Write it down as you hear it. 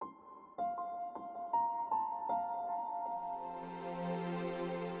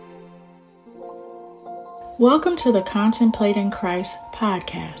Welcome to the Contemplating Christ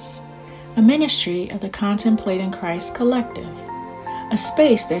podcast, a ministry of the Contemplating Christ Collective, a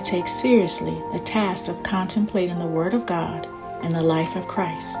space that takes seriously the task of contemplating the Word of God and the life of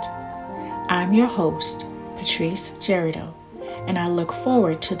Christ. I'm your host, Patrice Jerido, and I look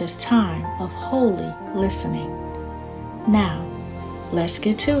forward to this time of holy listening. Now, let's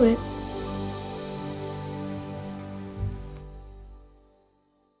get to it.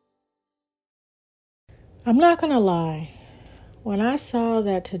 I'm not going to lie. When I saw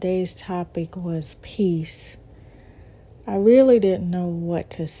that today's topic was peace, I really didn't know what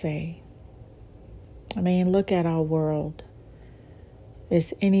to say. I mean, look at our world.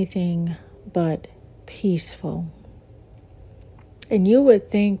 It's anything but peaceful. And you would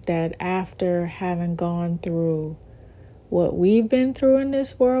think that after having gone through what we've been through in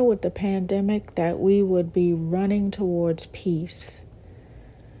this world with the pandemic, that we would be running towards peace.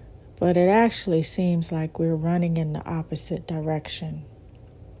 But it actually seems like we're running in the opposite direction.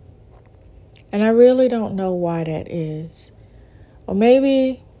 And I really don't know why that is. Or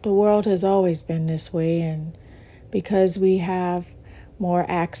maybe the world has always been this way, and because we have more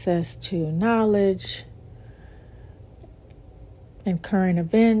access to knowledge and current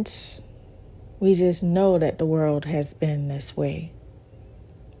events, we just know that the world has been this way.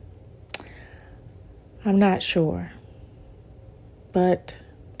 I'm not sure. But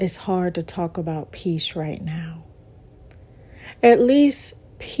it's hard to talk about peace right now. At least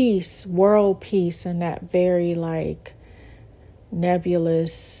peace, world peace, and that very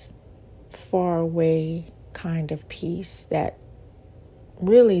nebulous, far away kind of peace that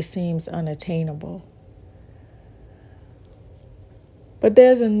really seems unattainable. But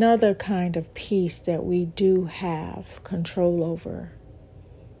there's another kind of peace that we do have control over,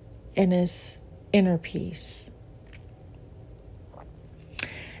 and it's inner peace.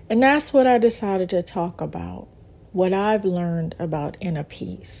 And that's what I decided to talk about, what I've learned about inner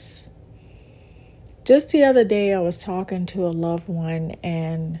peace. Just the other day, I was talking to a loved one,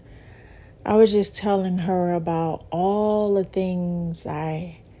 and I was just telling her about all the things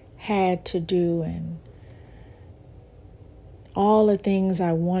I had to do and all the things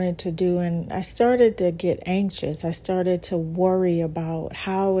I wanted to do. And I started to get anxious. I started to worry about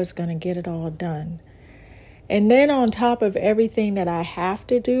how I was going to get it all done. And then on top of everything that I have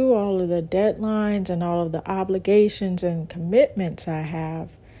to do, all of the deadlines and all of the obligations and commitments I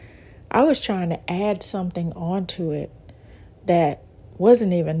have, I was trying to add something onto it that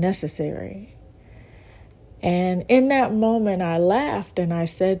wasn't even necessary. And in that moment, I laughed and I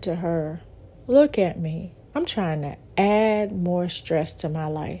said to her, "Look at me. I'm trying to add more stress to my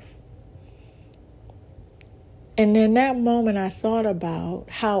life." And in that moment, I thought about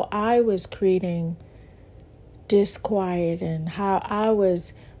how I was creating disquiet and how I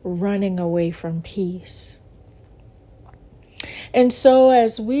was running away from peace. And so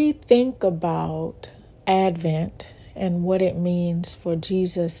as we think about Advent and what it means for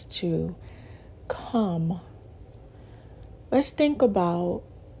Jesus to come, let's think about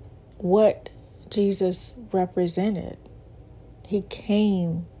what Jesus represented. He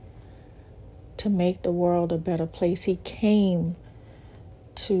came to make the world a better place. He came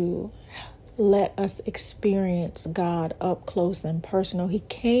to let us experience God up close and personal. He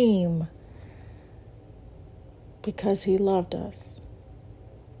came because he loved us.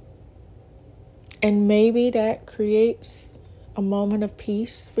 And maybe that creates a moment of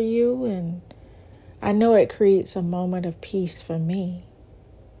peace for you. And I know it creates a moment of peace for me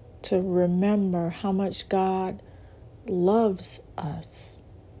to remember how much God loves us.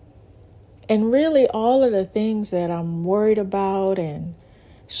 And really all of the things that I'm worried about and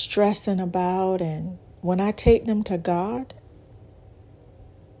stressing about, and when I take them to God,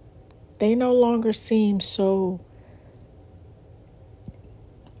 they no longer seem so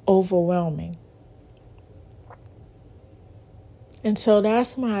overwhelming. And so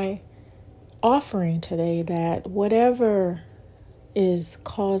that's my offering today, that whatever is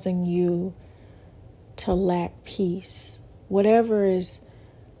causing you to lack peace, whatever is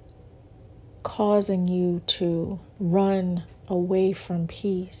causing you to run away from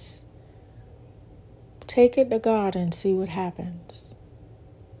peace, take it to God and see what happens.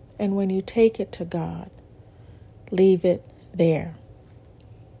 And when you take it to God, leave it there.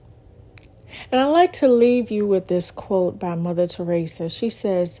 And I like to leave you with this quote by Mother Teresa. She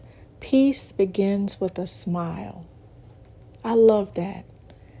says, "Peace begins with a smile." I love that.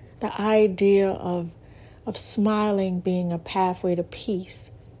 The idea of smiling being a pathway to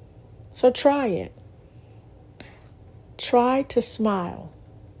peace. So try it. Try to smile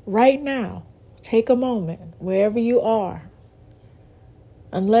right now. Take a moment wherever you are.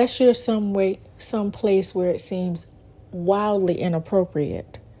 Unless you're some place where it seems wildly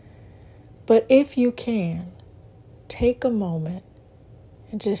inappropriate. But if you can, take a moment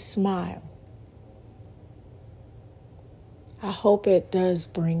and just smile. I hope it does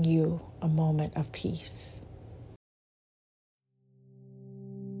bring you a moment of peace.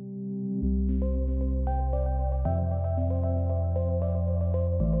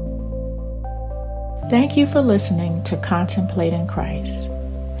 Thank you for listening to Contemplating Christ.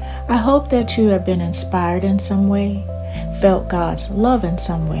 I hope that you have been inspired in some way, felt God's love in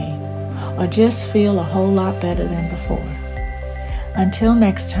some way, or just feel a whole lot better than before. Until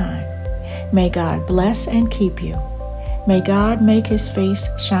next time, may God bless and keep you. May God make his face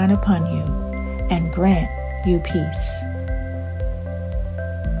shine upon you and grant you peace.